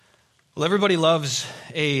Well, everybody loves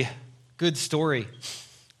a good story.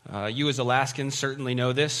 You as Alaskans certainly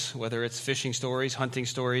know this, whether it's fishing stories, hunting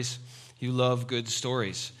stories, you love good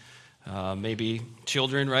stories. Maybe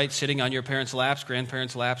children, right, sitting on your parents' laps,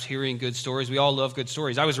 grandparents' laps, hearing good stories. We all love good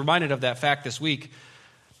stories. I was reminded of that fact this week.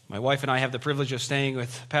 My wife and I have the privilege of staying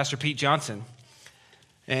with Pastor Pete Johnson.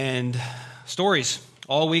 And stories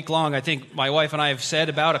all week long. I think my wife and I have said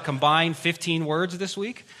about a combined 15 words this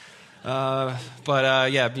week.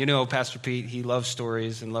 But you know Pastor Pete, he loves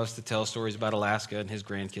stories and loves to tell stories about Alaska and his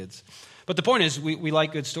grandkids. But the point is, we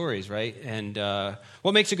like good stories, right? And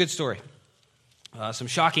what makes a good story? Some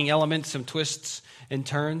shocking elements, some twists and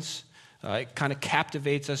turns. It kind of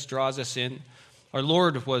captivates us, draws us in. Our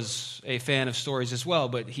Lord was a fan of stories as well,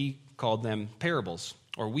 but he called them parables,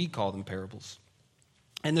 or we call them parables.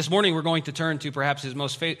 And this morning we're going to turn to perhaps his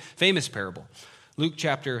most famous parable, Luke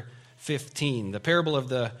chapter 15, the parable of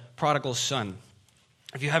the prodigal son.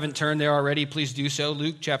 If you haven't turned there already, please do so.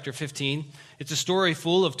 Luke chapter 15. It's a story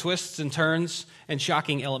full of twists and turns and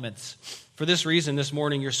shocking elements. For this reason, this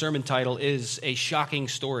morning, your sermon title is A Shocking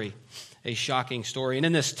Story. A shocking story. And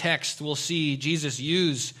in this text, we'll see Jesus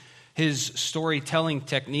use his storytelling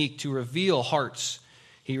technique to reveal hearts.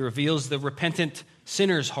 He reveals the repentant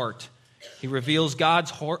sinner's heart. He reveals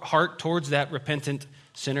God's heart towards that repentant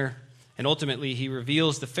sinner. And ultimately, he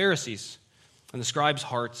reveals the Pharisees and the scribes'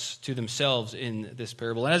 hearts to themselves in this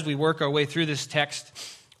parable. And as we work our way through this text,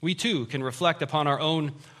 we too can reflect upon our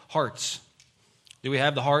own hearts. Do we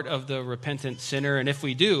have the heart of the repentant sinner? And if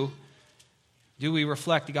we do we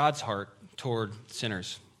reflect God's heart toward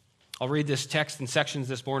sinners? I'll read this text in sections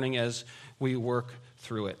this morning as we work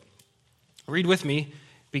through it. Read with me,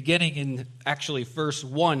 beginning in actually verse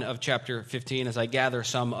 1 of chapter 15 as I gather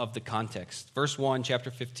some of the context. Verse 1, chapter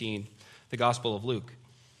 15, the Gospel of Luke.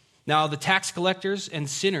 Now the tax collectors and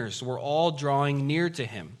sinners were all drawing near to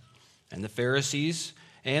him, and the Pharisees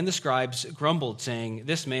and the scribes grumbled, saying,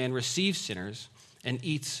 "This man receives sinners and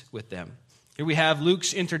eats with them." Here we have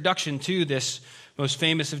Luke's introduction to this most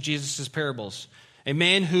famous of Jesus' parables. A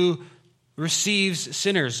man who receives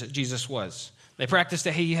sinners, Jesus was. They practiced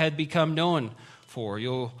that he had become known for.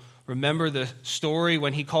 You'll remember the story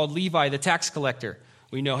when he called Levi the tax collector.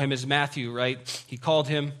 We know him as Matthew, right? He called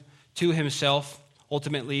him to himself,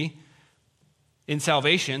 ultimately, in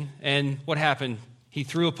salvation. And what happened? He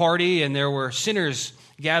threw a party, and there were sinners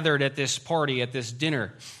gathered at this party, at this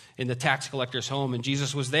dinner in the tax collector's home. And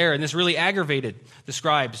Jesus was there, and this really aggravated the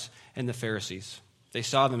scribes and the Pharisees. They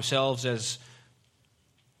saw themselves as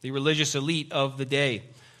the religious elite of the day.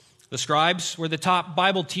 The scribes were the top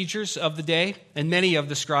Bible teachers of the day, and many of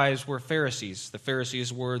the scribes were Pharisees. The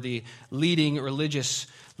Pharisees were the leading religious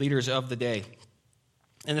leaders of the day.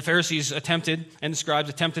 And the Pharisees attempted, and the scribes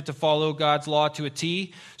attempted to follow God's law to a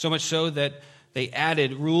T, so much so that they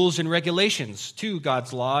added rules and regulations to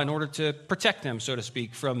God's law in order to protect them, so to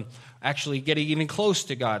speak, from actually getting even close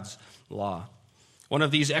to God's law. One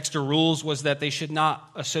of these extra rules was that they should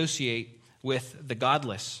not associate with the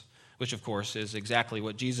godless, which, of course, is exactly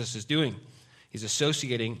what Jesus is doing. He's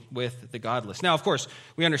associating with the godless. Now, of course,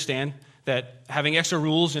 we understand that having extra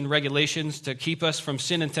rules and regulations to keep us from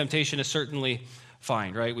sin and temptation is certainly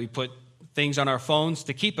fine, right? We put things on our phones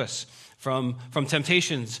to keep us from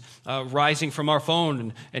temptations rising from our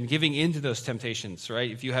phone and giving into those temptations,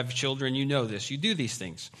 right? If you have children, you know this. You do these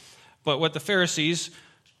things. But what the Pharisees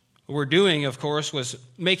were doing, of course, was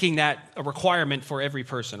making that a requirement for every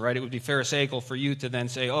person, right? It would be pharisaical for you to then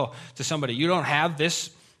say, to somebody, you don't have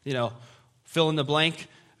this, fill in the blank,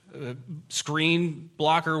 screen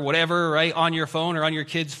blocker, whatever, right, on your phone or on your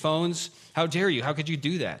kids' phones. How dare you? How could you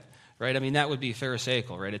do that? Right? I mean, that would be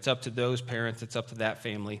pharisaical, right? It's up to those parents, it's up to that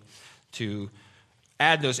family to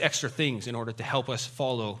add those extra things in order to help us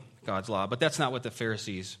follow God's law. But that's not what the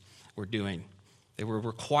Pharisees were doing. They were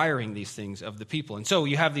requiring these things of the people. And so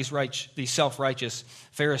you have these self-righteous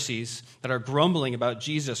Pharisees that are grumbling about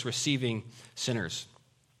Jesus receiving sinners.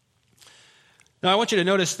 Now, I want you to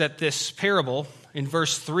notice that this parable, in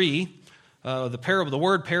verse 3, the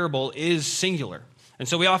word parable is singular. And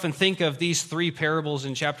so we often think of these three parables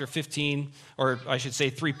in chapter 15, or I should say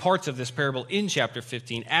 3 parts of this parable in chapter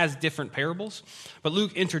 15 as different parables. But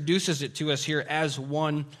Luke introduces it to us here as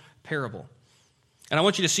one parable. And I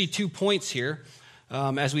want you to see 2 points here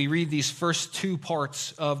as we read these first 2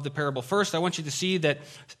 parts of the parable. First, I want you to see that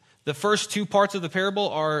the first 2 parts of the parable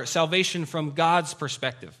are salvation from God's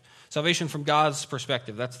perspective. Salvation from God's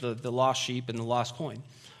perspective. That's the lost sheep and the lost coin.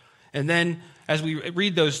 And then, as we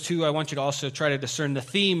read those 2, I want you to also try to discern the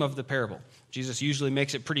theme of the parable. Jesus usually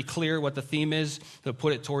makes it pretty clear what the theme is. He'll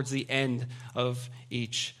put it towards the end of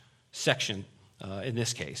each section, in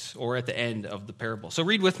this case, or at the end of the parable. So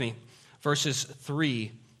read with me verses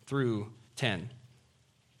 3 through 10.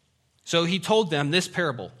 So he told them this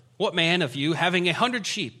parable. What man of you, having 100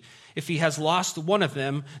 sheep, if he has lost one of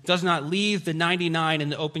them, does not leave the 99 in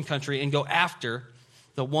the open country and go after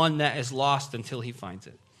the one that is lost until he finds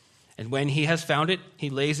it? And when he has found it, he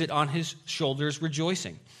lays it on his shoulders,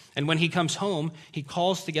 rejoicing. And when he comes home, he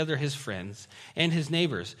calls together his friends and his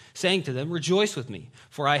neighbors, saying to them, rejoice with me,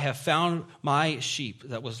 for I have found my sheep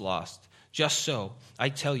that was lost. Just so, I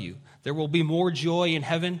tell you, there will be more joy in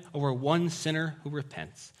heaven over one sinner who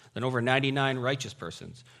repents than over 99 righteous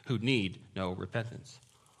persons who need no repentance.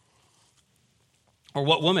 Or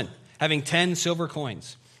what woman, having 10 silver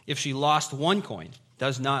coins, if she lost one coin,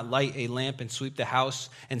 does not light a lamp and sweep the house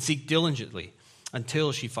and seek diligently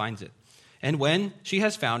until she finds it? And when she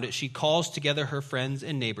has found it, she calls together her friends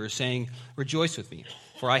and neighbors, saying, rejoice with me,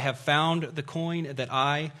 for I have found the coin that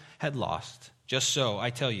I had lost. Just so, I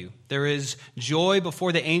tell you, there is joy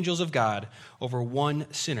before the angels of God over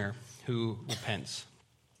one sinner who repents.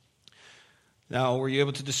 Now, were you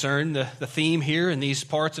able to discern the theme here in these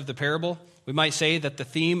parts of the parable? We might say that the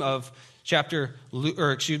theme of chapter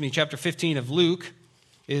 15 of Luke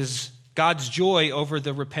is God's joy over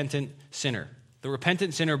the repentant sinner. The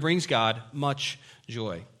repentant sinner brings God much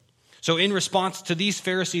joy. So in response to these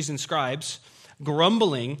Pharisees and scribes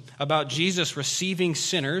grumbling about Jesus receiving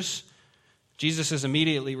sinners, Jesus'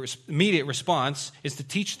 immediate response is to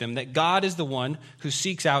teach them that God is the one who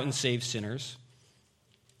seeks out and saves sinners,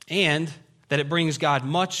 and that it brings God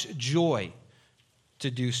much joy to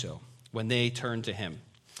do so when they turn to him.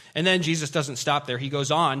 And then Jesus doesn't stop there. He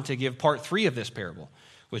goes on to give part 3 of this parable,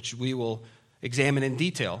 which we will examine in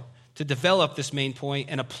detail, to develop this main point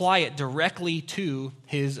and apply it directly to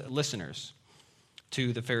his listeners,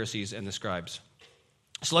 to the Pharisees and the scribes.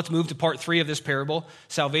 So let's move to part 3 of this parable,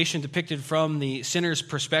 salvation depicted from the sinner's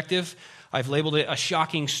perspective. I've labeled it a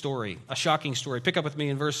shocking story, a shocking story. Pick up with me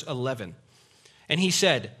in verse 11. And he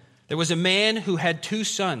said, there was a man who had 2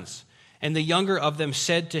 sons, and the younger of them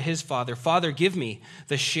said to his father, Father, give me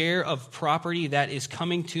the share of property that is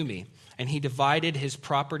coming to me. And he divided his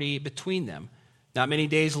property between them. Not many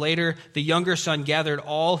days later, the younger son gathered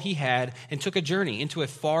all he had and took a journey into a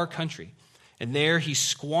far country. And there he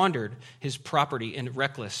squandered his property in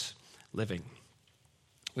reckless living.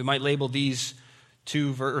 We might label these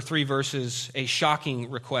 2 or 3 verses a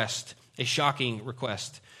shocking request. A shocking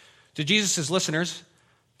request. To Jesus' listeners,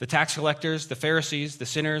 the tax collectors, the Pharisees, the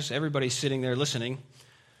sinners, everybody sitting there listening,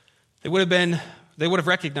 they would have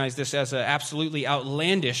recognized this as an absolutely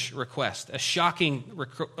outlandish request, a shocking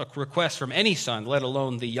request from any son, let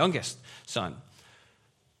alone the youngest son.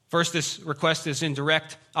 First, this request is in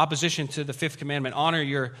direct opposition to the 5th commandment, honor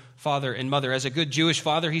your father and mother. As a good Jewish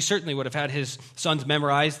father, he certainly would have had his sons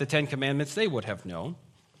memorize the 10 commandments. They would have known.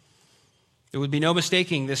 There would be no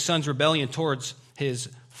mistaking this son's rebellion towards his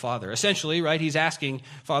father. Essentially, right, he's asking,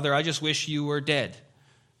 Father, I just wish you were dead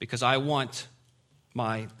because I want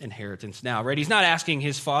my inheritance now, right? He's not asking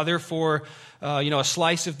his father for, a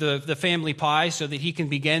slice of the family pie so that he can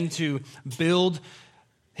begin to build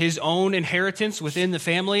his own inheritance within the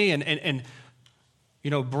family and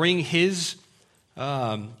bring his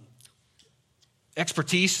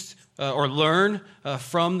expertise or learn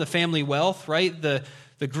from the family wealth, right? The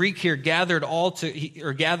Greek here gathered all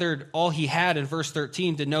he had in verse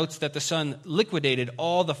 13 denotes that the son liquidated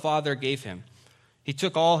all the father gave him. He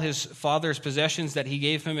took all his father's possessions that he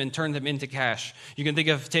gave him and turned them into cash. You can think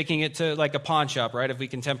of taking it to like a pawn shop, right, if we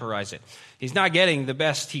contemporize it. He's not getting the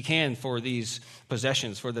best he can for these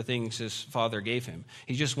possessions, for the things his father gave him.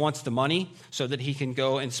 He just wants the money so that he can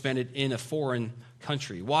go and spend it in a foreign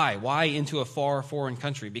country. Why? Why into a far foreign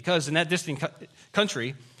country? Because in that distant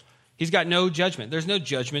country, he's got no judgment. There's no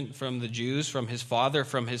judgment from the Jews, from his father,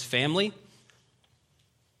 from his family.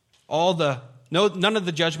 None of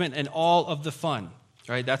the judgment and all of the fun,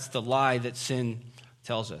 right? That's the lie that sin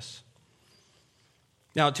tells us.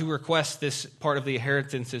 Now, to request this part of the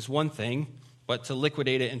inheritance is one thing, but to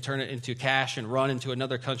liquidate it and turn it into cash and run into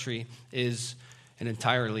another country is an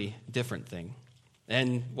entirely different thing.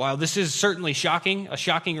 And while this is certainly shocking, a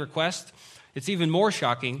shocking request, it's even more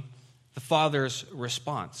shocking, the father's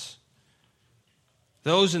response.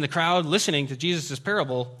 Those in the crowd listening to Jesus'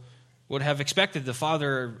 parable would have expected the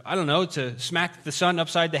father, to smack the son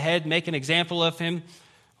upside the head, make an example of him.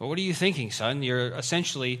 Well, what are you thinking, son? You're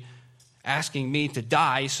essentially asking me to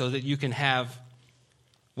die so that you can have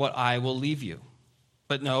what I will leave you.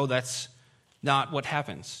 But no, that's not what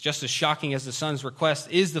happens. Just as shocking as the son's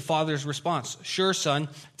request is the father's response. Sure, son,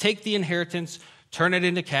 take the inheritance, turn it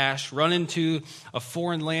into cash, run into a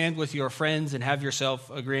foreign land with your friends, and have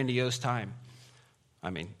yourself a grandiose time. I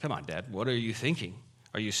mean, come on, Dad, what are you thinking?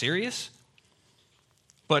 Are you serious?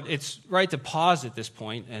 But it's right to pause at this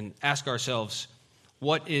point and ask ourselves,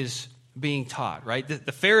 what is being taught, right?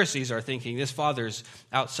 The Pharisees are thinking this father's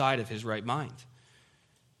outside of his right mind.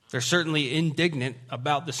 They're certainly indignant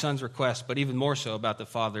about the son's request, but even more so about the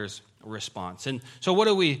father's response. And so what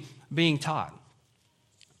are we being taught?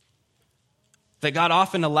 That God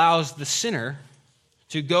often allows the sinner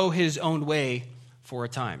to go his own way for a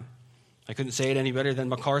time. I couldn't say it any better than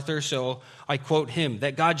MacArthur, so I quote him,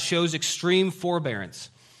 that God shows extreme forbearance.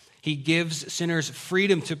 He gives sinners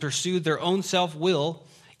freedom to pursue their own self-will,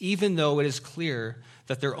 even though it is clear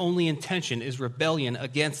that their only intention is rebellion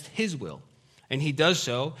against his will. And he does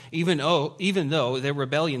so even though their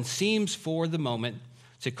rebellion seems for the moment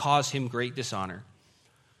to cause him great dishonor.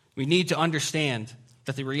 We need to understand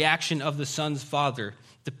that the reaction of the son's father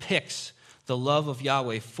depicts the love of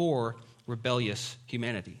Yahweh for rebellious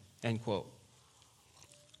humanity. End quote.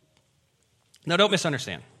 Now, don't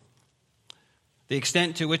misunderstand. The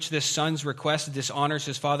extent to which this son's request dishonors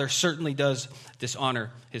his father certainly does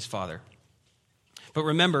dishonor his father. But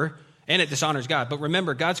remember, and it dishonors God, but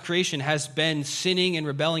remember, God's creation has been sinning and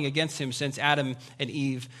rebelling against him since Adam and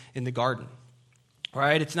Eve in the garden.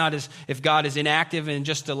 Right? It's not as if God is inactive and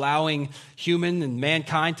just allowing human and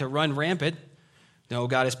mankind to run rampant. No,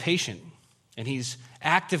 God is patient, and he's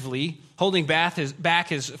actively holding back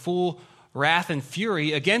his full wrath and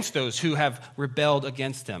fury against those who have rebelled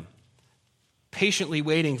against him, patiently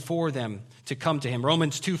waiting for them to come to him.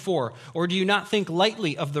 Romans 2:4, or do you not think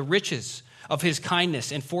lightly of the riches of his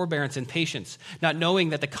kindness and forbearance and patience, not knowing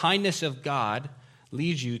that the kindness of God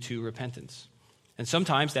leads you to repentance? And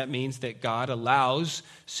sometimes that means that God allows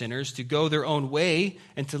sinners to go their own way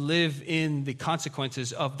and to live in the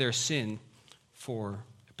consequences of their sin for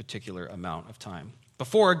a particular amount of time,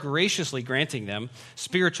 before graciously granting them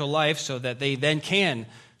spiritual life so that they then can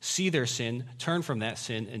see their sin, turn from that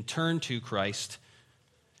sin, and turn to Christ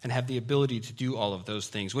and have the ability to do all of those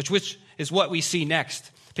things, which is what we see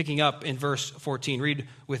next, picking up in verse 14. Read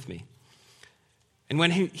with me. And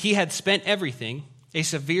when he had spent everything, a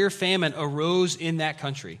severe famine arose in that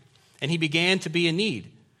country, and he began to be in need.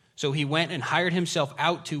 So he went and hired himself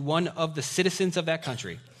out to one of the citizens of that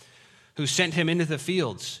country, who sent him into the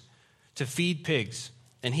fields to feed pigs.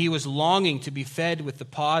 And he was longing to be fed with the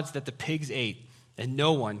pods that the pigs ate, and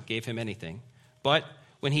no one gave him anything. But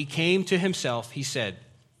when he came to himself, he said,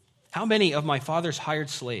 how many of my father's hired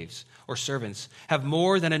slaves or servants have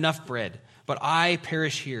more than enough bread, but I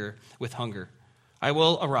perish here with hunger? I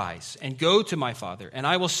will arise and go to my father, and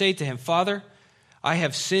I will say to him, Father, I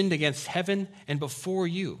have sinned against heaven and before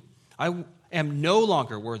you. I am no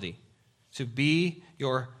longer worthy to be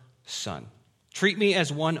your son. Treat me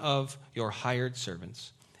as one of your hired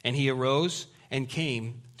servants. And he arose and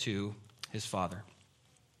came to his father.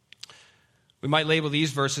 We might label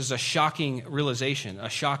these verses a shocking realization.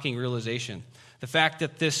 The fact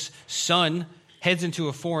that this son heads into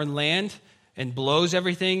a foreign land and blows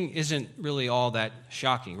everything isn't really all that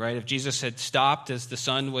shocking, right? If Jesus had stopped as the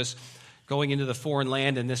son was going into the foreign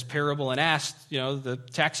land in this parable and asked, the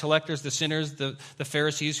tax collectors, the sinners, the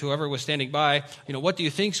Pharisees, whoever was standing by, what do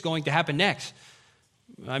you think is going to happen next?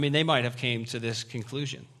 I mean, they might have came to this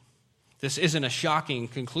conclusion. This isn't a shocking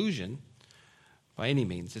conclusion by any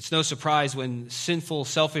means. It's no surprise when sinful,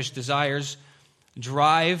 selfish desires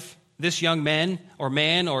drive this young man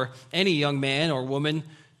or any young man or woman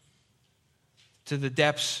to the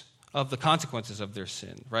depths of the consequences of their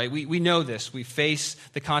sin, right? We know this. We face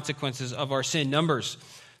the consequences of our sin. Numbers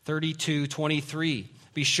 32:23.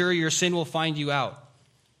 Be sure your sin will find you out.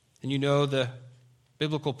 And you know the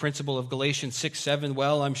biblical principle of Galatians 6:7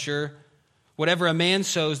 well, I'm sure. Whatever a man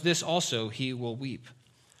sows, this also he will reap.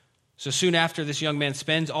 So soon after this young man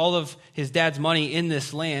spends all of his dad's money in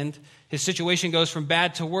this land, his situation goes from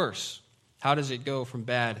bad to worse. How does it go from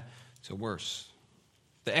bad to worse?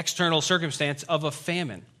 The external circumstance of a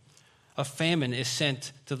famine. A famine is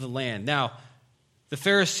sent to the land. Now, the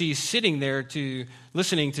Pharisees sitting there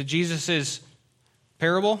listening to Jesus'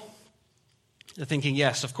 parable, they're thinking,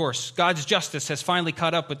 yes, of course, God's justice has finally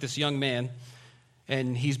caught up with this young man,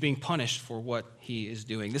 and he's being punished for what he is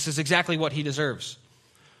doing. This is exactly what he deserves.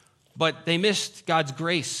 But they missed God's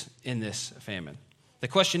grace in this famine. The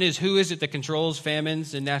question is, who is it that controls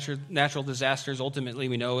famines and natural disasters? Ultimately,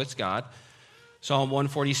 we know it's God. Psalm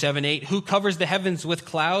 147:8, who covers the heavens with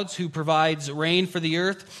clouds, who provides rain for the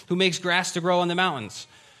earth, who makes grass to grow on the mountains?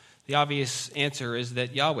 The obvious answer is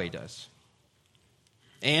that Yahweh does.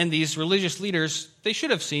 And these religious leaders, they should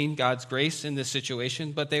have seen God's grace in this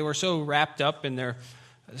situation, but they were so wrapped up in their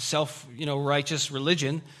righteous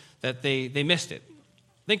religion that they missed it.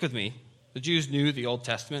 Think with me. The Jews knew the Old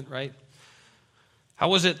Testament, right? How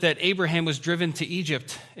was it that Abraham was driven to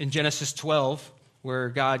Egypt in Genesis 12, where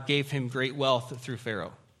God gave him great wealth through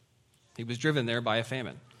Pharaoh? He was driven there by a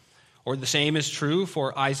famine. Or the same is true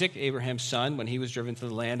for Isaac, Abraham's son, when he was driven to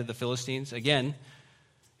the land of the Philistines. Again,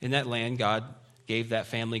 in that land, God gave that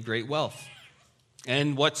family great wealth.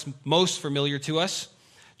 And what's most familiar to us,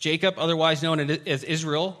 Jacob, otherwise known as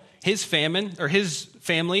Israel, his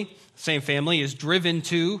family, same family, is driven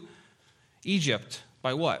to Egypt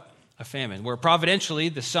by what? A famine, where providentially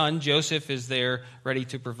the son, Joseph, is there ready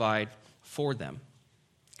to provide for them.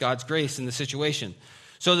 God's grace in the situation.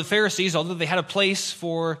 So the Pharisees, although they had a place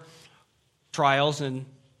for trials and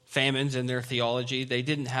famines in their theology, they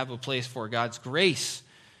didn't have a place for God's grace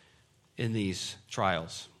in these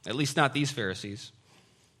trials, at least not these Pharisees.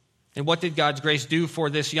 And what did God's grace do for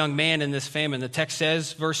this young man in this famine? The text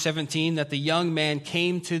says, verse 17, that the young man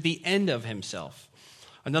came to the end of himself.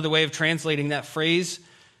 Another way of translating that phrase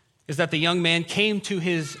is that the young man came to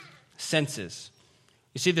his senses.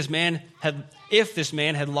 You see, if this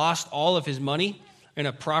man had lost all of his money in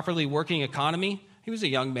a properly working economy, he was a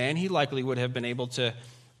young man. He likely would have been able to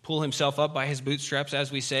pull himself up by his bootstraps,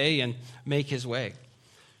 as we say, and make his way.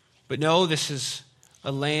 But no, this is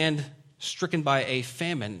a land stricken by a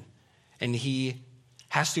famine, and he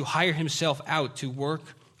has to hire himself out to work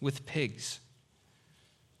with pigs.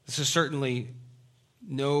 This is certainly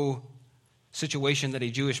no situation that a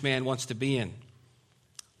Jewish man wants to be in.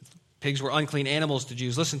 Pigs were unclean animals to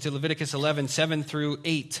Jews. Listen to Leviticus 11, 7 through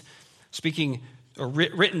 8, speaking or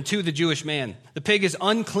written to the Jewish man. The pig is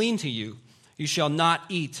unclean to you. You shall not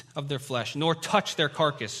eat of their flesh, nor touch their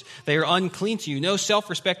carcass. They are unclean to you. No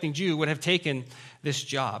self-respecting Jew would have taken this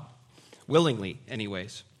job, willingly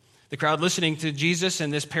anyways. The crowd listening to Jesus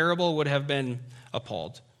and this parable would have been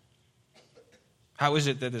appalled. How is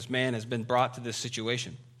it that this man has been brought to this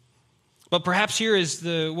situation? But perhaps here is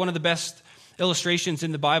one of the best illustrations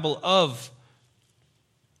in the Bible of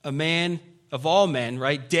a man, of all men,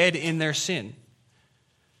 right, dead in their sin,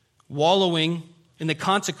 wallowing in the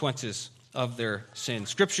consequences of their sin.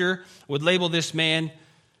 Scripture would label this man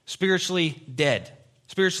spiritually dead,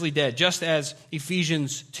 just as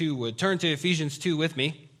Ephesians 2 would. Turn to Ephesians 2 with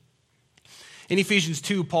me. In Ephesians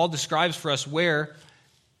 2, Paul describes for us where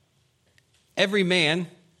every man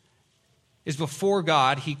is before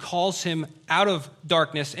God. He calls him out of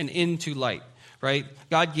darkness and into light, right?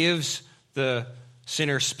 God gives the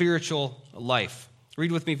sinner spiritual life.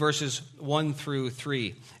 Read with me verses 1 through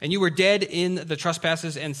 3. And you were dead in the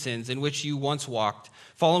trespasses and sins in which you once walked,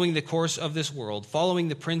 following the course of this world, following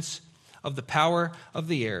the prince of the power of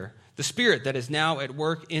the air, the spirit that is now at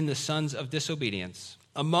work in the sons of disobedience,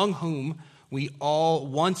 among whom we all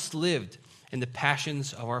once lived in the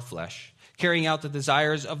passions of our flesh, carrying out the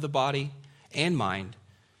desires of the body and mind,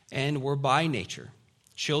 and were by nature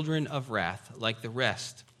children of wrath like the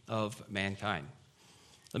rest of mankind.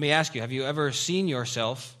 Let me ask you, have you ever seen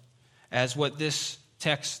yourself as what this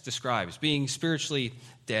text describes, being spiritually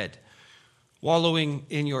dead, wallowing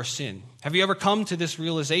in your sin? Have you ever come to this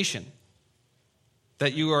realization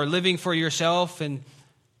that you are living for yourself and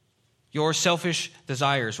your selfish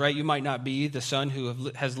desires, right? You might not be the son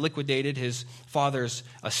who has liquidated his father's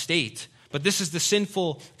estate, but this is the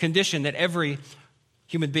sinful condition that every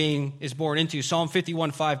human being is born into. Psalm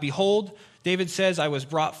 51:5, behold, David says, I was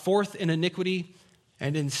brought forth in iniquity,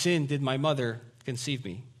 and in sin did my mother conceive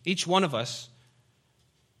me. Each one of us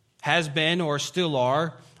has been or still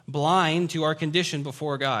are blind to our condition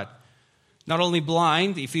before God. Not only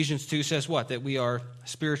blind, Ephesians 2 says what? That we are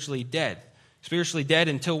spiritually dead. Spiritually dead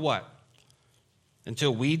until what?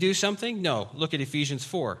 Until we do something? No. Look at Ephesians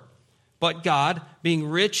 4. But God, being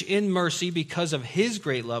rich in mercy because of his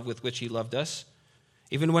great love with which he loved us,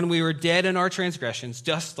 even when we were dead in our transgressions,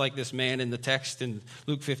 just like this man in the text in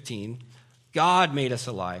Luke 15, God made us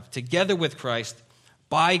alive. Together with Christ,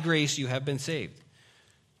 by grace you have been saved.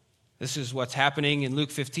 This is what's happening in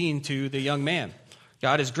Luke 15 to the young man.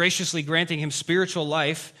 God is graciously granting him spiritual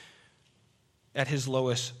life at his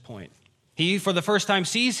lowest point. He, for the first time,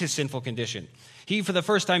 sees his sinful condition. He, for the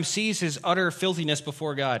first time, sees his utter filthiness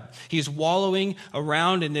before God. He is wallowing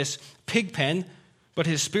around in this pig pen, but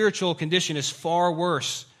his spiritual condition is far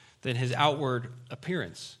worse than his outward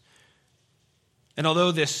appearance. And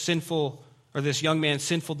although this young man's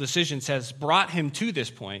sinful decisions has brought him to this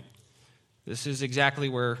point, this is exactly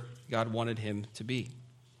where God wanted him to be.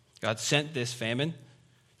 God sent this famine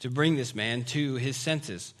to bring this man to his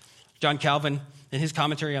senses. John Calvin, in his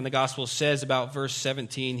commentary on the gospel, says about verse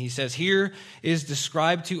 17, he says, here is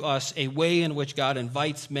described to us a way in which God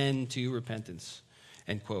invites men to repentance.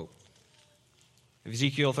 End quote.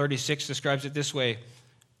 Ezekiel 36 describes it this way.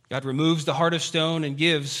 God removes the heart of stone and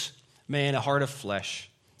gives man a heart of flesh.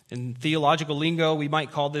 In theological lingo, we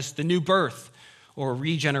might call this the new birth or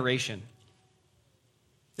regeneration.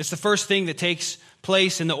 It's the first thing that takes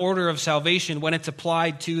place in the order of salvation when it's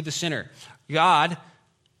applied to the sinner. God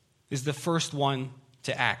is the first one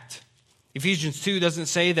to act. Ephesians 2 doesn't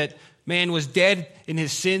say that man was dead in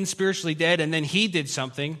his sin, spiritually dead, and then he did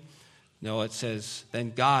something. No, it says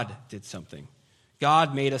then God did something.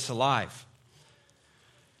 God made us alive.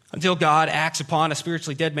 Until God acts upon a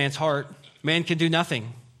spiritually dead man's heart, man can do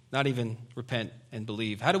nothing, not even repent and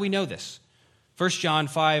believe. How do we know this? 1 John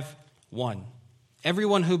 5:1.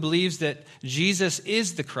 Everyone who believes that Jesus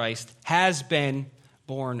is the Christ has been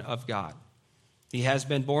born of God. He has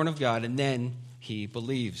been born of God, and then he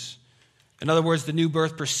believes. In other words, the new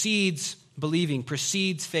birth precedes believing,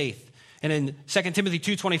 precedes faith. And in 2 Timothy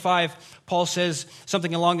 2:25, Paul says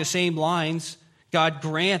something along the same lines. God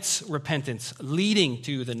grants repentance, leading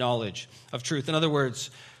to the knowledge of truth. In other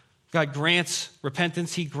words, God grants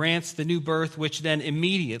repentance. He grants the new birth, which then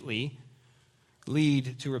immediately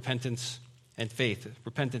lead to repentance and faith.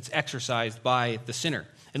 Repentance exercised by the sinner.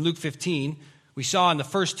 In Luke 15, we saw in the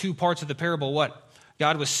first two parts of the parable what?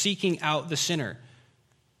 God was seeking out the sinner,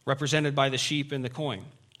 represented by the sheep and the coin.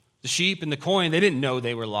 The sheep and the coin, they didn't know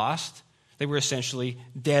they were lost. They were essentially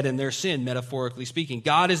dead in their sin, metaphorically speaking.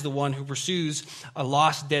 God is the one who pursues a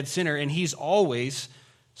lost, dead sinner, and he's always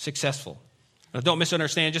successful. Now, don't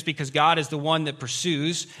misunderstand, just because God is the one that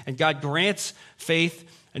pursues and God grants faith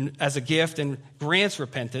and as a gift and grants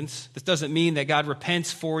repentance, this doesn't mean that God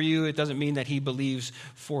repents for you. It doesn't mean that he believes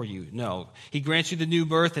for you. No. He grants you the new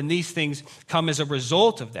birth, and these things come as a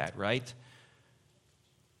result of that, right?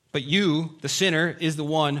 But you, the sinner, is the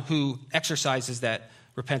one who exercises that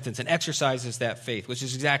repentance and exercises that faith, which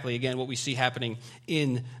is exactly, again, what we see happening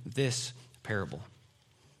in this parable.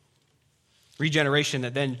 Regeneration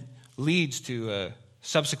that then leads to a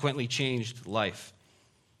subsequently changed life.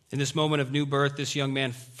 In this moment of new birth, this young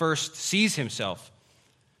man first sees himself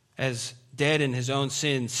as dead in his own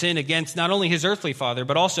sin against not only his earthly father,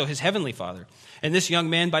 but also his heavenly Father. And this young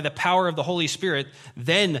man, by the power of the Holy Spirit,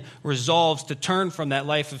 then resolves to turn from that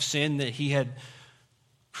life of sin that he had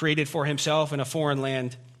created for himself in a foreign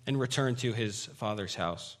land and return to his father's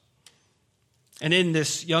house. And in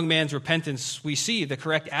this young man's repentance, we see the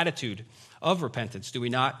correct attitude of repentance, do we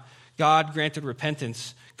not? God-granted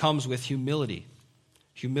repentance comes with humility.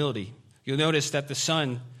 Humility. You'll notice that the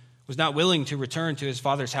son was not willing to return to his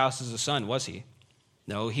father's house as a son, was he?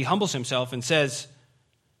 No, he humbles himself and says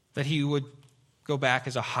that he would go back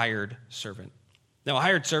as a hired servant. Now, a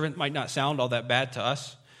hired servant might not sound all that bad to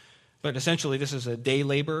us, but essentially this is a day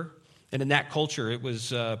labor, and in that culture it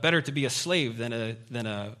was better to be a slave than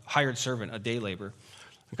a hired servant, a day labor.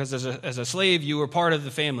 Because as a slave, you were part of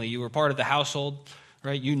the family, you were part of the household,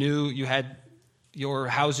 right? You knew you had your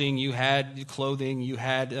housing, you had clothing, you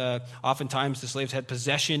had, oftentimes the slaves had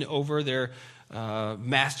possession over their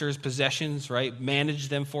master's possessions, right? Managed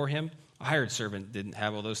them for him. A hired servant didn't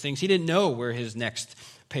have all those things. He didn't know where his next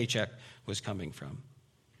paycheck was coming from.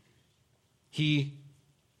 He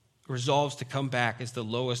resolves to come back as the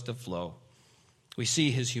lowest of low. We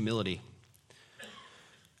see his humility.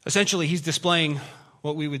 Essentially, he's displaying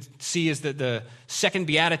what we would see as the second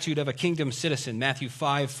beatitude of a kingdom citizen, Matthew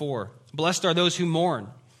 5:4. Blessed are those who mourn.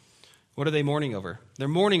 What are they mourning over? They're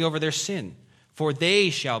mourning over their sin, for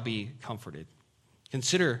they shall be comforted.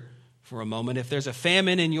 Consider for a moment if there's a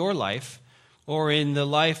famine in your life or in the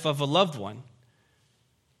life of a loved one.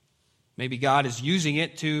 Maybe God is using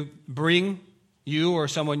it to bring you or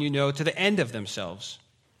someone you know to the end of themselves.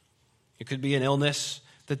 It could be an illness,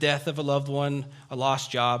 the death of a loved one, a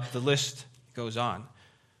lost job. The list goes on.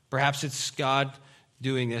 Perhaps it's God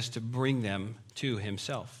doing this to bring them to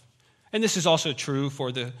himself. And this is also true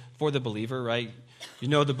for the believer, right? You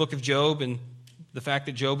know the book of Job and the fact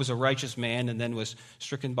that Job was a righteous man and then was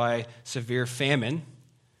stricken by severe famine.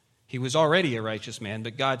 He was already a righteous man,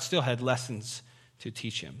 but God still had lessons to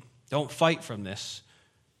teach him. Don't fight from this.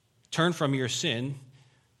 Turn from your sin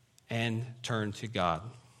and turn to God.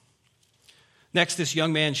 Next, after this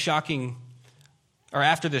young man's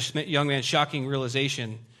shocking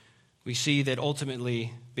realization, we see that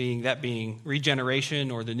ultimately being regeneration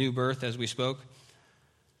or the new birth, as we spoke,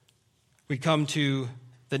 we come to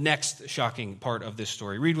the next shocking part of this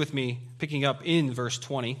story. Read with me, picking up in verse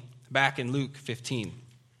 20, back in Luke 15.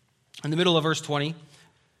 In the middle of verse 20,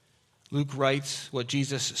 Luke writes what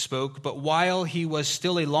Jesus spoke, but while he was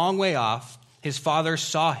still a long way off, his father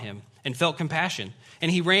saw him and felt compassion, and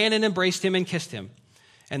he ran and embraced him and kissed him.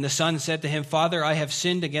 And the son said to him, Father, I have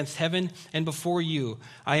sinned against heaven and before you.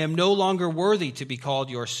 I am no longer worthy to be called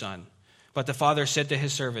your son. But the father said to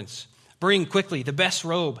his servants, Bring quickly the best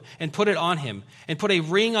robe and put it on him, and put a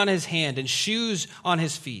ring on his hand and shoes on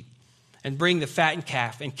his feet. And bring the fattened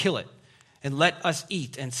calf and kill it, and let us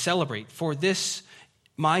eat and celebrate. For this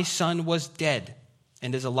my son was dead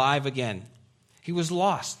and is alive again. He was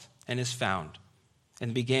lost and is found,"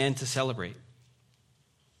 and began to celebrate.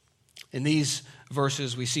 In these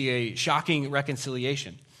verses, we see a shocking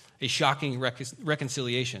reconciliation. A shocking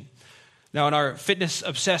reconciliation. Now, in our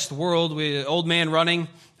fitness-obsessed world, old man running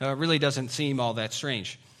really doesn't seem all that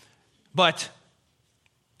strange. But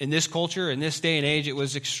in this culture, in this day and age, it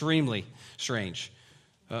was extremely strange.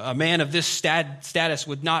 A man of this status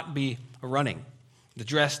would not be running. The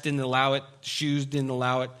dress didn't allow it. The shoes didn't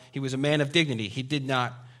allow it. He was a man of dignity. He did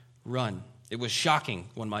not run. It was shocking,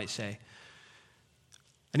 one might say.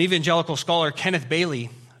 An evangelical scholar, Kenneth Bailey,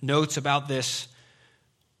 notes about this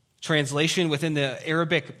translation within the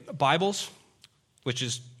Arabic Bibles, which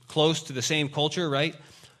is close to the same culture, right?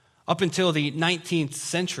 Up until the 19th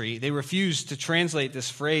century, they refused to translate this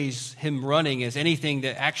phrase, him running, as anything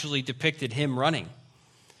that actually depicted him running.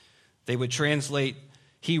 They would translate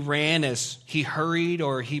he ran as he hurried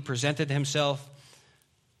or he presented himself,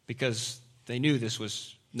 because they knew this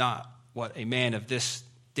was not what a man of this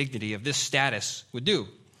dignity, of this status would do.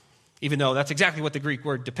 Even though that's exactly what the Greek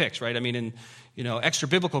word depicts, right? I mean, in extra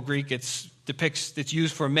biblical Greek, it's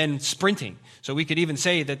used for men sprinting. So we could even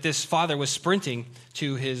say that this father was sprinting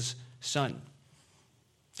to his son.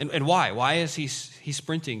 And why? Why is he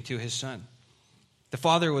sprinting to his son? The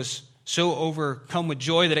father was so overcome with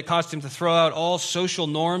joy that it caused him to throw out all social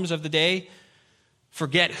norms of the day,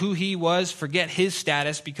 forget who he was, forget his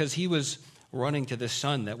status, because he was running to this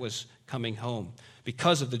son that was coming home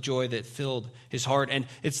because of the joy that filled his heart. And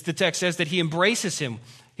the text says that he embraces him.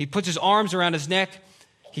 He puts his arms around his neck.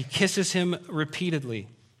 He kisses him repeatedly.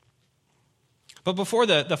 But before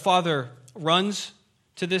the father runs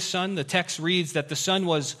to this son, the text reads that the son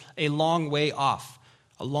was a long way off.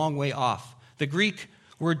 A long way off. The Greek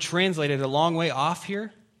word translated "a long way off"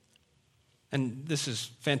 here, and this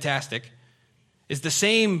is fantastic, is the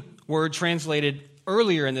same word translated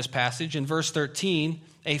earlier in this passage in verse 13,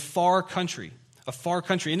 a far country. A far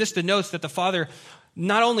country. And this denotes that the father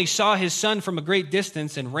not only saw his son from a great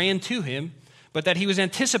distance and ran to him, but that he was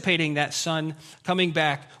anticipating that son coming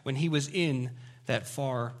back when he was in that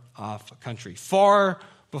far off country, far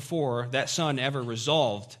before that son ever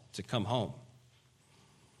resolved to come home.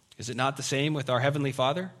 Is it not the same with our Heavenly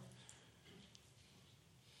Father?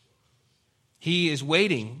 He is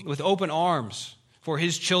waiting with open arms for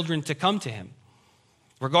his children to come to him,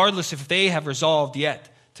 regardless if they have resolved yet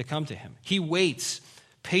to come to him. He waits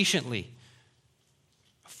patiently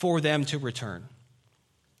for them to return.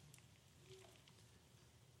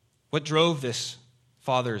 What drove this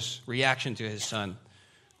father's reaction to his son?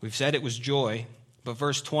 We've said it was joy, but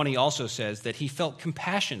verse 20 also says that he felt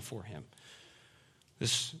compassion for him.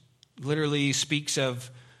 This literally speaks of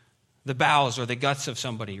the bowels or the guts of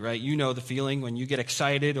somebody, right? You know the feeling when you get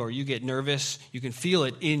excited or you get nervous. You can feel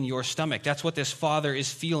it in your stomach. That's what this father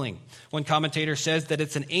is feeling. One commentator says that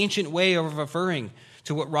it's an ancient way of referring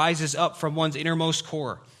to what rises up from one's innermost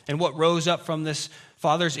core. And what rose up from this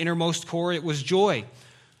father's innermost core, it was joy.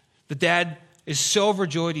 The dad is so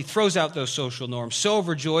overjoyed, he throws out those social norms, so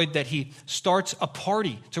overjoyed that he starts a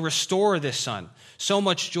party to restore this son. So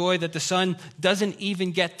much joy that the son doesn't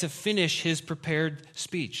even get to finish his prepared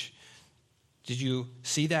speech. Did you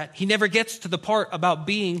see that? He never gets to the part about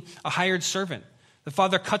being a hired servant. The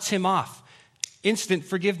father cuts him off. Instant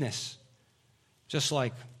forgiveness, just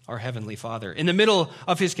like our Heavenly Father. In the middle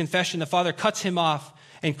of his confession, the father cuts him off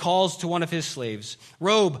and calls to one of his slaves.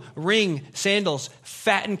 Robe, ring, sandals,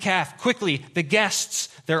 fattened calf. Quickly, the guests,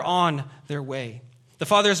 they're on their way. The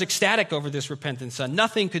father is ecstatic over this repentant son.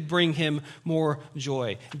 Nothing could bring him more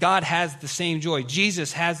joy. God has the same joy.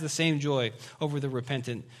 Jesus has the same joy over the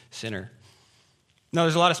repentant sinner. Now,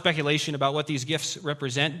 there's a lot of speculation about what these gifts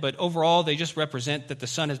represent, but overall, they just represent that the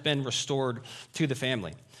son has been restored to the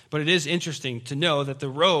family. But it is interesting to know that the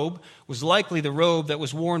robe was likely the robe that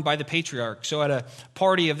was worn by the patriarch. So at a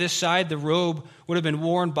party of this side, the robe would have been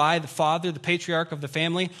worn by the father, the patriarch of the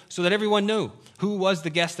family, so that everyone knew who was the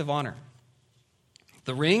guest of honor.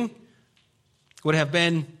 The ring would have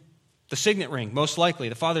been the signet ring, most likely,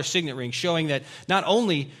 the father's signet ring, showing that not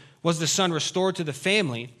only was the son restored to the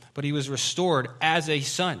family, but he was restored as a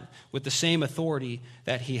son with the same authority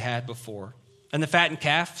that he had before. And the fattened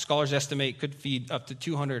calf, scholars estimate, could feed up to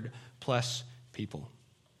 200 plus people.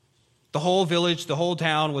 The whole village, the whole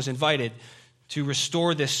town was invited to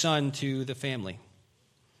restore this son to the family.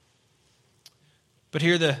 But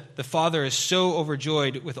here the father is so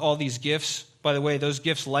overjoyed with all these gifts By the way, those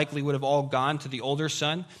gifts likely would have all gone to the older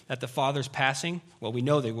son at the father's passing. Well, we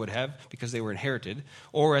know they would have because they were inherited.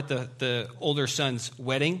 Or at the older son's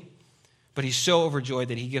wedding. But he's so overjoyed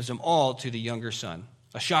that he gives them all to the younger son.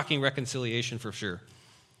 A shocking reconciliation for sure.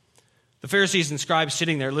 The Pharisees and scribes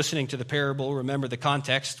sitting there listening to the parable, remember the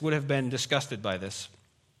context, would have been disgusted by this.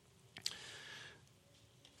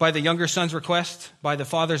 By the younger son's request, by the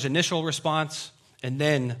father's initial response, and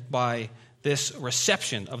then by this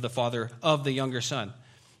reception of the father of the younger son.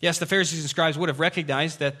 Yes, the Pharisees and scribes would have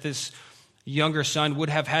recognized that this younger son would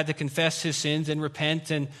have had to confess his sins and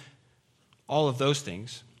repent and all of those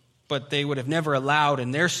things. But they would have never allowed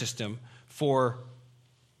in their system for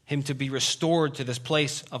him to be restored to this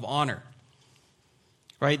place of honor.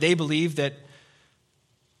 Right? They believed that,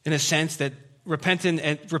 in a sense, that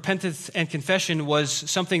repentance and confession was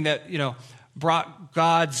something that, brought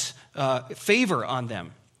God's favor on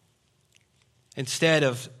them instead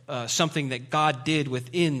of something that God did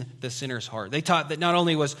within the sinner's heart. They taught that not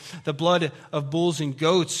only was the blood of bulls and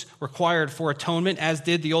goats required for atonement, as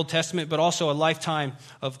did the Old Testament, but also a lifetime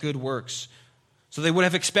of good works. So they would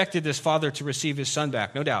have expected this father to receive his son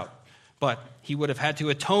back, no doubt, but he would have had to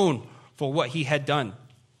atone for what he had done.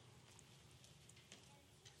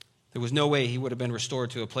 There was no way he would have been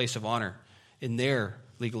restored to a place of honor in their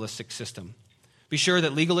legalistic system. Be sure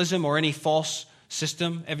that legalism or any false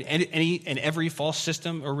system, every false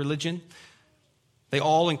system or religion, they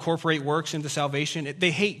all incorporate works into salvation.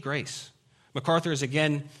 They hate grace. MacArthur is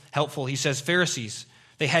again helpful. He says, Pharisees,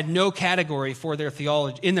 they had no category for their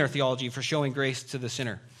theology for showing grace to the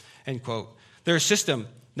sinner. End quote. Their system,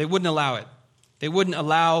 they wouldn't allow it. They wouldn't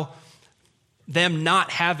allow them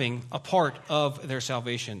not having a part of their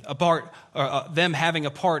salvation, them having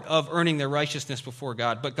a part of earning their righteousness before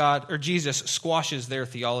God. But God, or Jesus, squashes their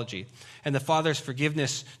theology. And the Father's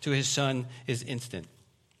forgiveness to his Son is instant.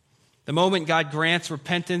 The moment God grants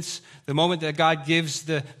repentance, the moment that God gives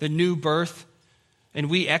the new birth, and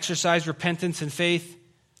we exercise repentance and faith,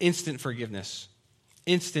 instant forgiveness.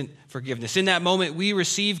 Instant forgiveness. In that moment, we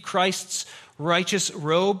receive Christ's righteous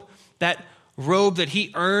robe, that robe that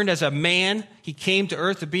he earned as a man. He came to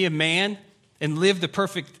earth to be a man and live the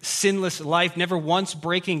perfect sinless life, never once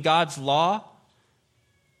breaking God's law.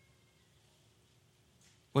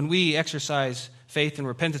 When we exercise faith and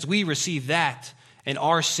repentance, we receive that, and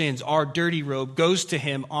our sins, our dirty robe, goes to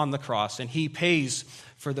him on the cross, and he pays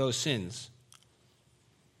for those sins.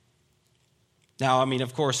 Now,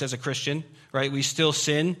 of course, as a Christian, right, we still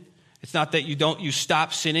sin. It's not that you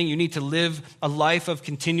stop sinning. You need to live a life of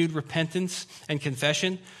continued repentance and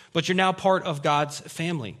confession, but you're now part of God's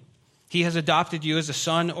family. He has adopted you as a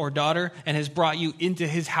son or daughter and has brought you into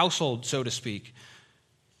his household, so to speak.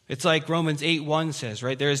 It's like Romans 8:1 says,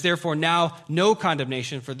 right? There is therefore now no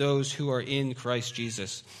condemnation for those who are in Christ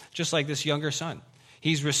Jesus. Just like this younger son.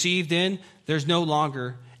 He's received in, there's no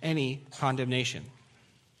longer any condemnation.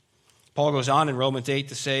 Paul goes on in Romans 8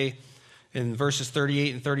 to say, in verses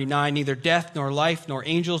 38 and 39, neither death, nor life, nor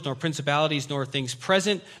angels, nor principalities, nor things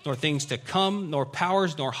present, nor things to come, nor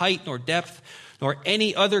powers, nor height, nor depth, nor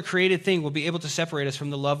any other created thing will be able to separate us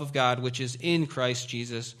from the love of God, which is in Christ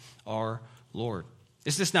Jesus our Lord.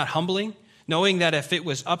 Is this not humbling? Knowing that if it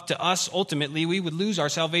was up to us, ultimately, we would lose our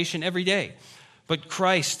salvation every day. But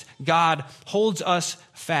Christ, God, holds us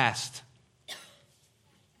fast.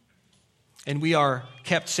 And we are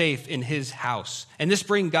kept safe in his house. And this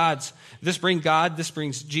brings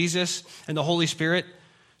Jesus and the Holy Spirit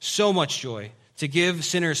so much joy to give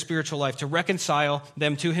sinners spiritual life, to reconcile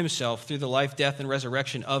them to himself through the life, death, and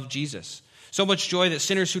resurrection of Jesus. So much joy that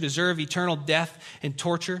sinners who deserve eternal death and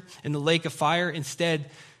torture in the lake of fire, instead,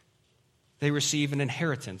 they receive an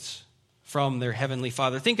inheritance from their heavenly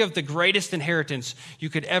Father. Think of the greatest inheritance you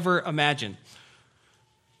could ever imagine.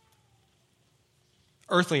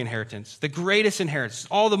 Earthly inheritance, the greatest inheritance,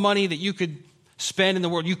 all the money that you could spend in the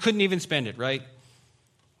world. You couldn't even spend it, right?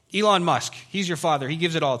 Elon Musk, he's your father. He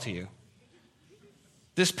gives it all to you.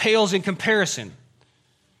 This pales in comparison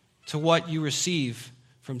to what you receive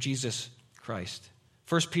from Jesus Christ.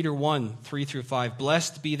 1 Peter 1, 3 through 5.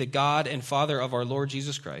 Blessed be the God and Father of our Lord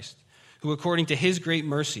Jesus Christ, who according to his great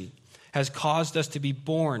mercy has caused us to be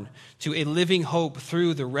born to a living hope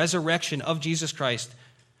through the resurrection of Jesus Christ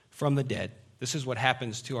from the dead. This is what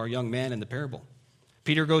happens to our young man in the parable.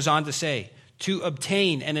 Peter goes on to say, to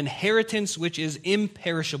obtain an inheritance which is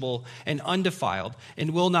imperishable and undefiled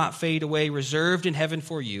and will not fade away, reserved in heaven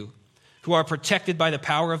for you, who are protected by the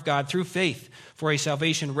power of God through faith for a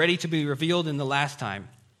salvation ready to be revealed in the last time.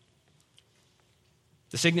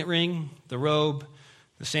 The signet ring, the robe,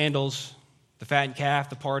 the sandals, the fattened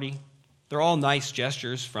calf, the party, they're all nice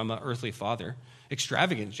gestures from an earthly father.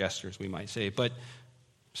 extravagant gestures, we might say, but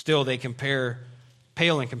still they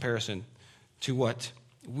pale in comparison to what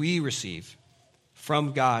we receive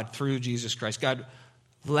from God through Jesus Christ. God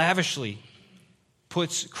lavishly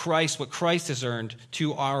puts what Christ has earned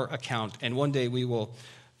to our account, and one day we will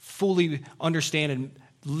fully understand and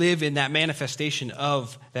live in that manifestation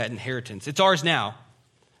of that inheritance. It's ours now,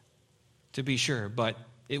 to be sure, but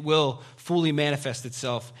it will fully manifest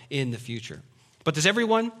itself in the future. But does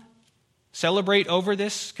everyone celebrate over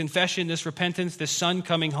this confession, this repentance, this son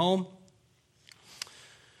coming home?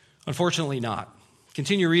 Unfortunately not.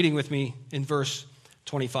 Continue reading with me in verse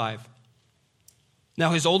 25.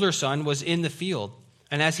 Now his older son was in the field,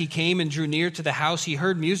 and as he came and drew near to the house, he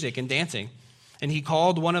heard music and dancing. And he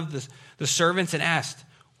called one of the servants and asked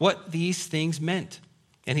what these things meant.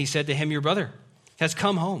 And he said to him, your brother has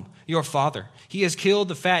come home, your father. He has killed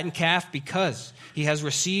the fattened calf because he has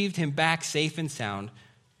received him back safe and sound.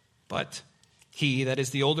 But he, that is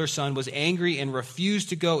the older son, was angry and refused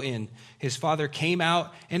to go in. His father came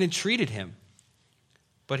out and entreated him.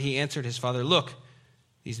 But he answered his father, look,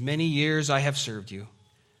 these many years I have served you,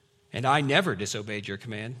 and I never disobeyed your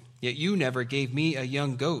command. Yet you never gave me a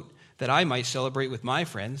young goat that I might celebrate with my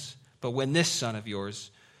friends. But when this son of yours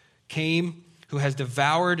came, who has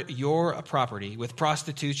devoured your property with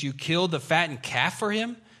prostitutes, you killed the fattened calf for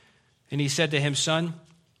him? And he said to him, son,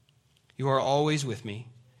 you are always with me,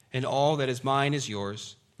 and all that is mine is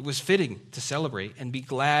yours. It was fitting to celebrate and be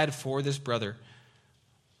glad for this brother.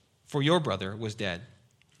 For your brother was dead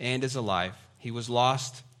and is alive. He was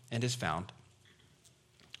lost and is found.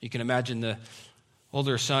 You can imagine the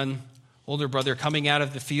older brother coming out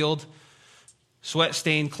of the field,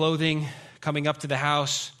 sweat-stained clothing, coming up to the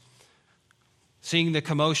house, seeing the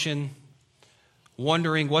commotion,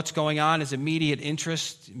 wondering what's going on, his immediate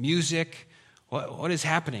interest, music, what is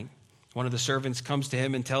happening? One of the servants comes to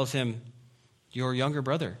him and tells him, your younger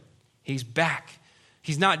brother, he's back.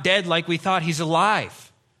 He's not dead like we thought, he's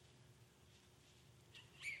alive.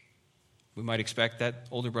 We might expect that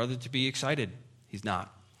older brother to be excited. He's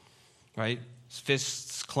not, right? His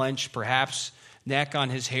fists clench, perhaps, neck on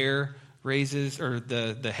his hair raises, or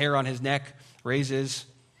the hair on his neck raises.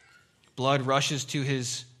 Blood rushes to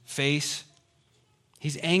his face.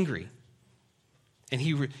 He's angry. And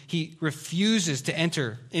he refuses to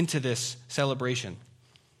enter into this celebration.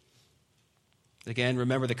 Again,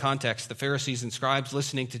 remember the context. The Pharisees and scribes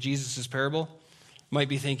listening to Jesus' parable might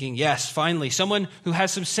be thinking, yes, finally, someone who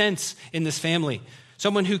has some sense in this family,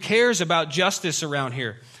 someone who cares about justice around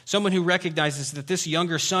here, someone who recognizes that this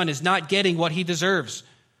younger son is not getting what he deserves.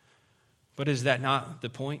 But is that not the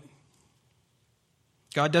point?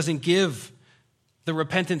 God doesn't give the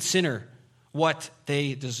repentant sinner what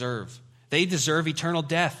they deserve. They deserve eternal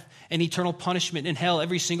death and eternal punishment in hell.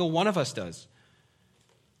 Every single one of us does.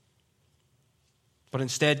 But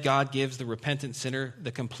instead, God gives the repentant sinner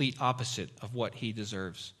the complete opposite of what he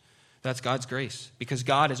deserves. That's God's grace, because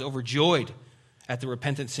God is overjoyed at the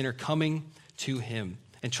repentant sinner coming to him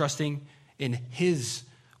and trusting in his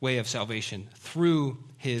way of salvation through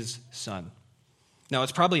his son. Now,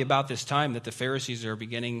 it's probably about this time that the Pharisees are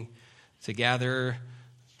beginning to gather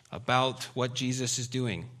about what Jesus is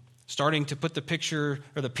doing, starting to put the picture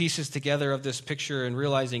or the pieces together of this picture and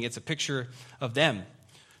realizing it's a picture of them.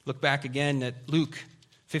 Look back again at Luke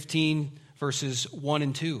 15, verses 1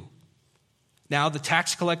 and 2. Now the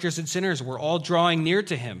tax collectors and sinners were all drawing near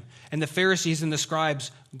to him, and the Pharisees and the scribes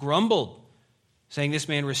grumbled, saying, this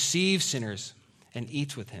man receives sinners and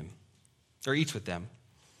eats with them.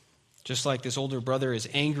 Just like this older brother is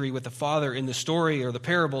angry with the father in the story or the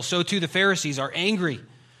parable, so too the Pharisees are angry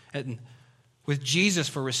with Jesus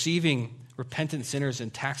for receiving repentant sinners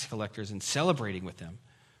and tax collectors and celebrating with them.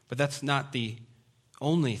 But that's not the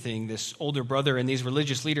only thing this older brother and these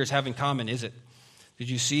religious leaders have in common, is it? Did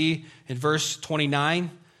you see in verse 29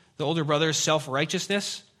 the older brother's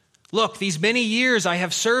self-righteousness? Look, these many years I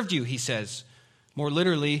have served you, he says. More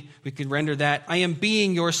literally, we could render that, I am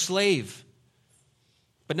being your slave.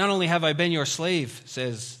 But not only have I been your slave,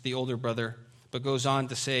 says the older brother, but goes on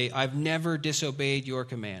to say, I've never disobeyed your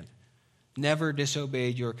command. Never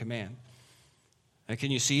disobeyed your command. And can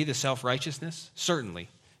you see the self-righteousness? Certainly,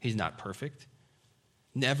 he's not perfect.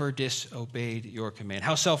 Never disobeyed your command.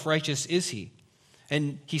 How self-righteous is he?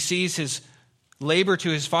 And he sees his labor to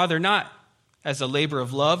his father not as a labor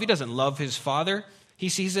of love. He doesn't love his father. He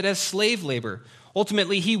sees it as slave labor.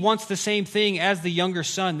 Ultimately, he wants the same thing as the younger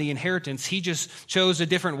son, the inheritance. He just chose a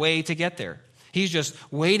different way to get there. He's just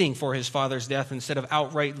waiting for his father's death instead of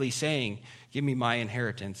outrightly saying, give me my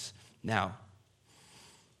inheritance now.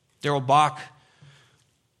 Darrell Bock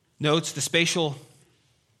notes the spatial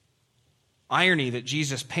irony that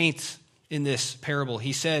Jesus paints in this parable.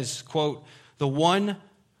 He says, quote, "The one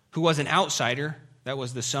who was an outsider," that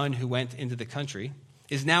was the son who went into the country,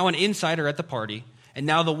 "is now an insider at the party. And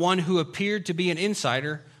now the one who appeared to be an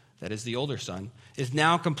insider," that is the older son, "is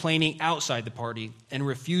now complaining outside the party and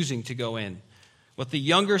refusing to go in. What the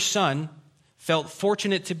younger son felt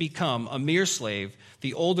fortunate to become a mere slave,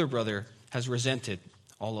 the older brother has resented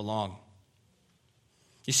all along."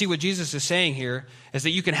 You see, what Jesus is saying here is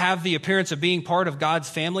that you can have the appearance of being part of God's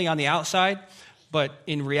family on the outside, but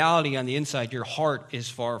in reality, on the inside, your heart is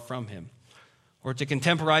far from him. Or to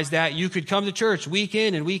contemporize that, you could come to church week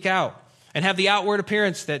in and week out and have the outward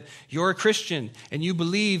appearance that you're a Christian and you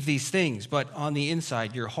believe these things, but on the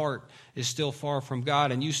inside, your heart is still far from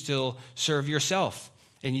God and you still serve yourself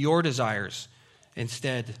and your desires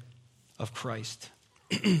instead of Christ.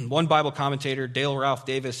 One Bible commentator, Dale Ralph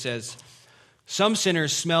Davis, says, "Some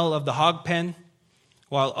sinners smell of the hog pen,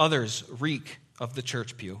 while others reek of the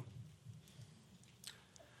church pew."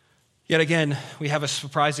 Yet again, we have a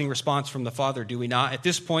surprising response from the Father, do we not? At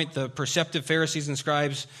this point, the perceptive Pharisees and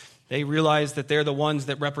scribes, they realize that they're the ones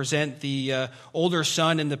that represent the older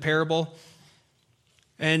son in the parable.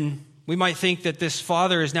 And we might think that this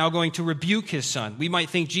father is now going to rebuke his son. We might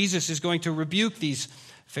think Jesus is going to rebuke these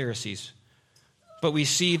Pharisees. But we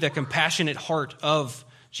see the compassionate heart of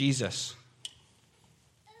Jesus.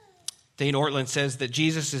 Dane Ortland says that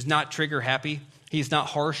Jesus is not trigger happy. He's not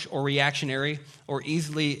harsh or reactionary or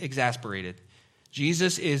easily exasperated.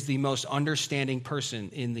 Jesus is the most understanding person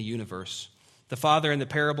in the universe. The father in the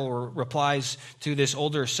parable replies to this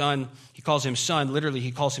older son. He calls him son. Literally,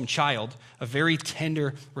 he calls him child. A very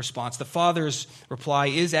tender response. The father's reply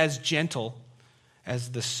is as gentle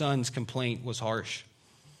as the son's complaint was harsh.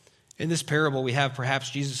 In this parable, we have perhaps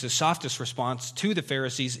Jesus' softest response to the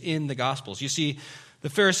Pharisees in the Gospels. You see, the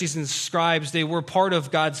Pharisees and scribes, they were part of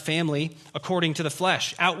God's family according to the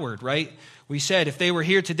flesh, outward, right? We said if they were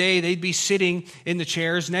here today, they'd be sitting in the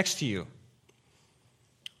chairs next to you.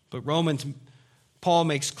 But Paul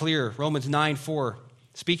makes clear, Romans 9:4,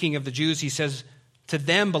 speaking of the Jews, he says, "To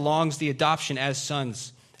them belongs the adoption as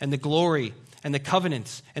sons, and the glory, and the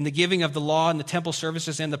covenants, and the giving of the law, and the temple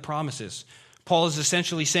services, and the promises." Paul is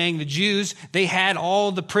essentially saying the Jews, they had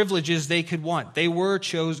all the privileges they could want. They were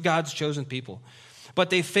God's chosen people.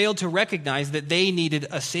 But they failed to recognize that they needed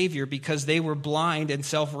a Savior because they were blind and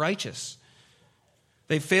self-righteous.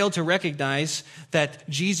 They failed to recognize that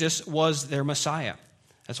Jesus was their Messiah.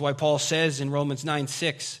 That's why Paul says in Romans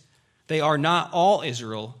 9:6, "They are not all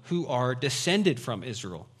Israel who are descended from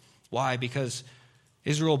Israel." Why? Because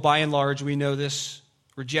Israel, by and large, we know this,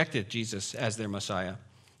 rejected Jesus as their Messiah.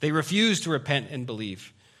 They refused to repent and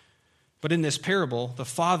believe. But in this parable, the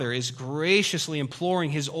father is graciously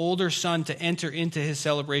imploring his older son to enter into his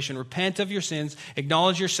celebration. Repent of your sins,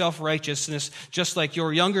 acknowledge your self-righteousness, just like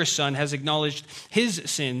your younger son has acknowledged his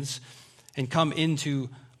sins, and come into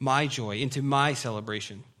my joy, into my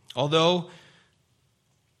celebration. Although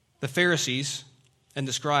the Pharisees and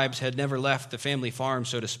the scribes had never left the family farm,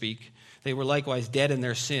 so to speak, they were likewise dead in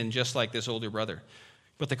their sin, just like this older brother.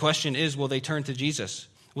 But the question is, will they turn to Jesus?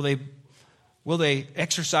 Will they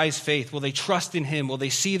exercise faith? Will they trust in him? Will they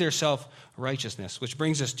see their self-righteousness? Which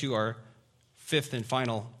brings us to our fifth and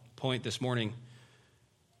final point this morning.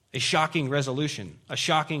 A shocking resolution. A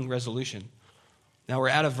shocking resolution. Now we're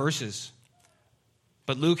out of verses,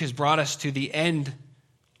 but Luke has brought us to the end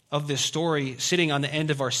of this story, sitting on the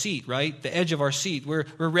end of our seat, right? The edge of our seat. We're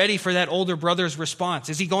ready for that older brother's response.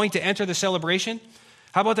 Is he going to enter the celebration?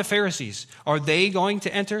 How about the Pharisees? Are they going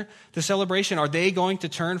to enter the celebration? Are they going to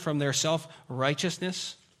turn from their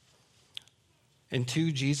self-righteousness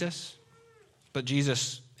into Jesus? But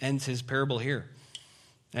Jesus ends his parable here.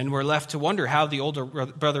 And we're left to wonder how the older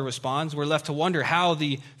brother responds. We're left to wonder how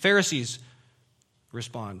the Pharisees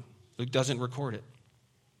respond. Luke doesn't record it.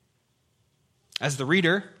 As the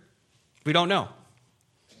reader, we don't know.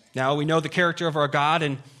 Now, we know the character of our God,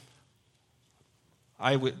 and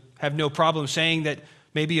I would have no problem saying that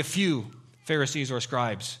maybe a few Pharisees or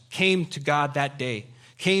scribes came to God that day,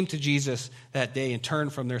 came to Jesus that day and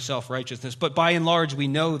turned from their self-righteousness. But by and large, we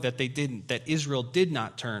know that they didn't, that Israel did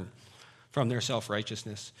not turn from their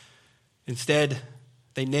self-righteousness. Instead,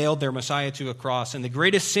 they nailed their Messiah to a cross. And the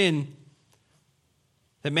greatest sin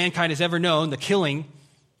that mankind has ever known, the killing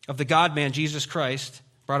of the God-man, Jesus Christ,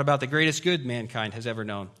 brought about the greatest good mankind has ever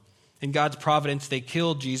known. In God's providence, they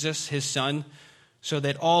killed Jesus, his son, so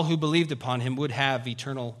that all who believed upon him would have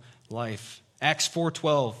eternal life. Acts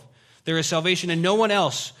 4:12, "There is salvation in no one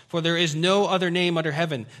else, for there is no other name under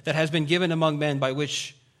heaven that has been given among men by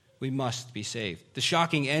which we must be saved." The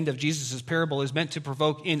shocking end of Jesus' parable is meant to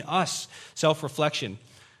provoke in us self-reflection.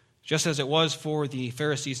 just as it was for the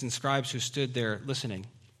Pharisees and scribes who stood there listening.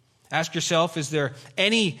 Ask yourself, is there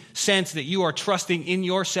any sense that you are trusting in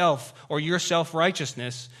yourself or your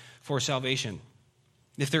self-righteousness for salvation?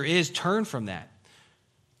 If there is, turn from that.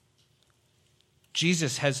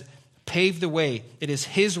 Jesus has paved the way. It is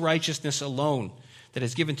his righteousness alone that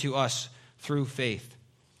is given to us through faith.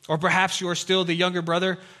 Or perhaps you are still the younger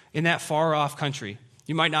brother in that far-off country.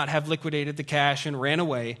 You might not have liquidated the cash and ran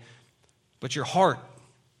away, but your heart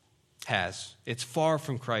has. It's far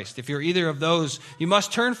from Christ. If you're either of those, you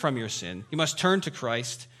must turn from your sin. You must turn to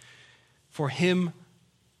Christ. For him,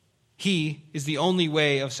 he is the only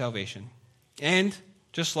way of salvation. And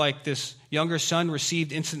just like this younger son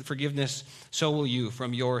received instant forgiveness, so will you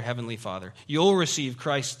from your heavenly Father. You'll receive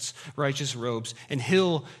Christ's righteous robes, and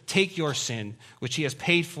he'll take your sin, which he has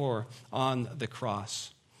paid for on the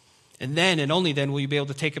cross. And then, and only then, will you be able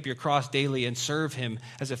to take up your cross daily and serve him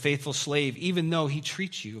as a faithful slave, even though he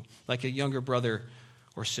treats you like a younger brother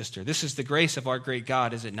or sister. This is the grace of our great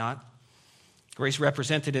God, is it not? Grace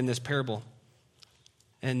represented in this parable.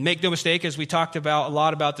 And make no mistake, as we talked about a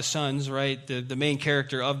lot about the sons, right? The main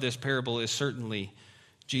character of this parable is certainly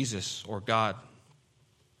Jesus or God.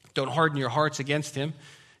 Don't harden your hearts against him.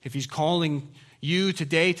 If he's calling you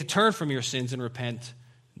today to turn from your sins and repent,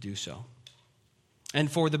 do so. And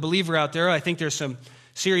for the believer out there, I think there's some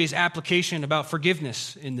serious application about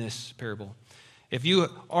forgiveness in this parable. If you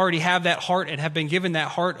already have that heart and have been given that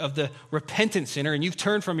heart of the repentant sinner, and you've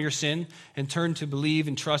turned from your sin and turned to believe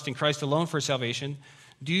and trust in Christ alone for salvation,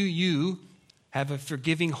 do you have a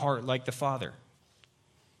forgiving heart like the Father?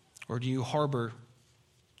 Or do you harbor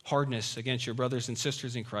hardness against your brothers and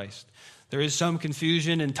sisters in Christ? There is some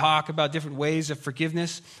confusion and talk about different ways of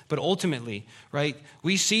forgiveness, but ultimately, right,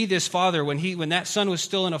 we see this father, when that son was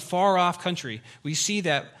still in a far-off country, we see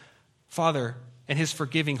that father and his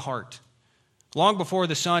forgiving heart, long before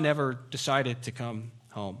the son ever decided to come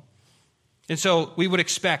home. And so we would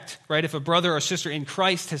expect, right, if a brother or sister in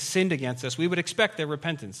Christ has sinned against us, we would expect their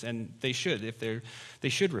repentance, and they should, they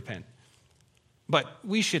should repent. But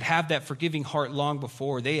we should have that forgiving heart long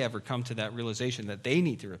before they ever come to that realization that they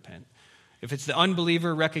need to repent. If it's the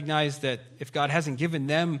unbeliever, recognize that if God hasn't given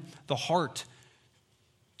them the heart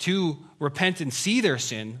to repent and see their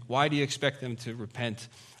sin, why do you expect them to repent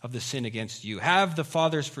of the sin against you? Have the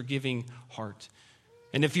Father's forgiving heart.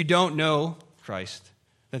 And if you don't know Christ,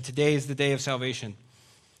 then today is the day of salvation.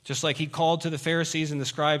 Just like he called to the Pharisees and the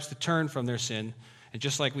scribes to turn from their sin, and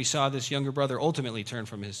just like we saw this younger brother ultimately turn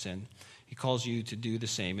from his sin, he calls you to do the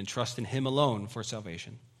same and trust in him alone for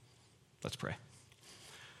salvation. Let's pray.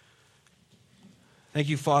 Thank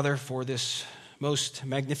you, Father, for this most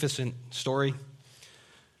magnificent story.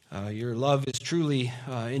 Your love is truly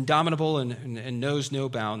indomitable and knows no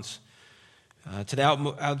bounds. To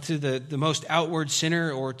the most outward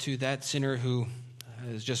sinner, or to that sinner who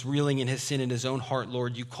is just reeling in his sin in his own heart,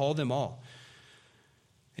 Lord, you call them all.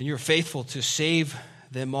 And you're faithful to save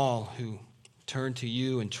them all who turn to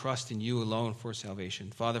you and trust in you alone for salvation.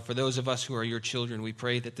 Father, for those of us who are your children, we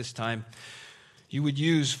pray that this time you would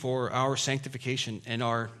use for our sanctification and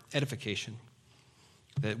our edification,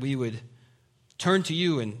 that we would turn to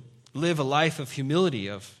you and live a life of humility,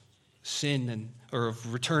 of sin, or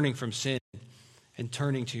of returning from sin and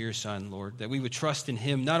turning to your Son, Lord, that we would trust in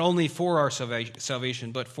him not only for our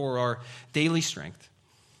salvation, but for our daily strength.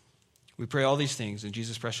 We pray all these things in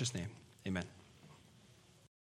Jesus' precious name. Amen.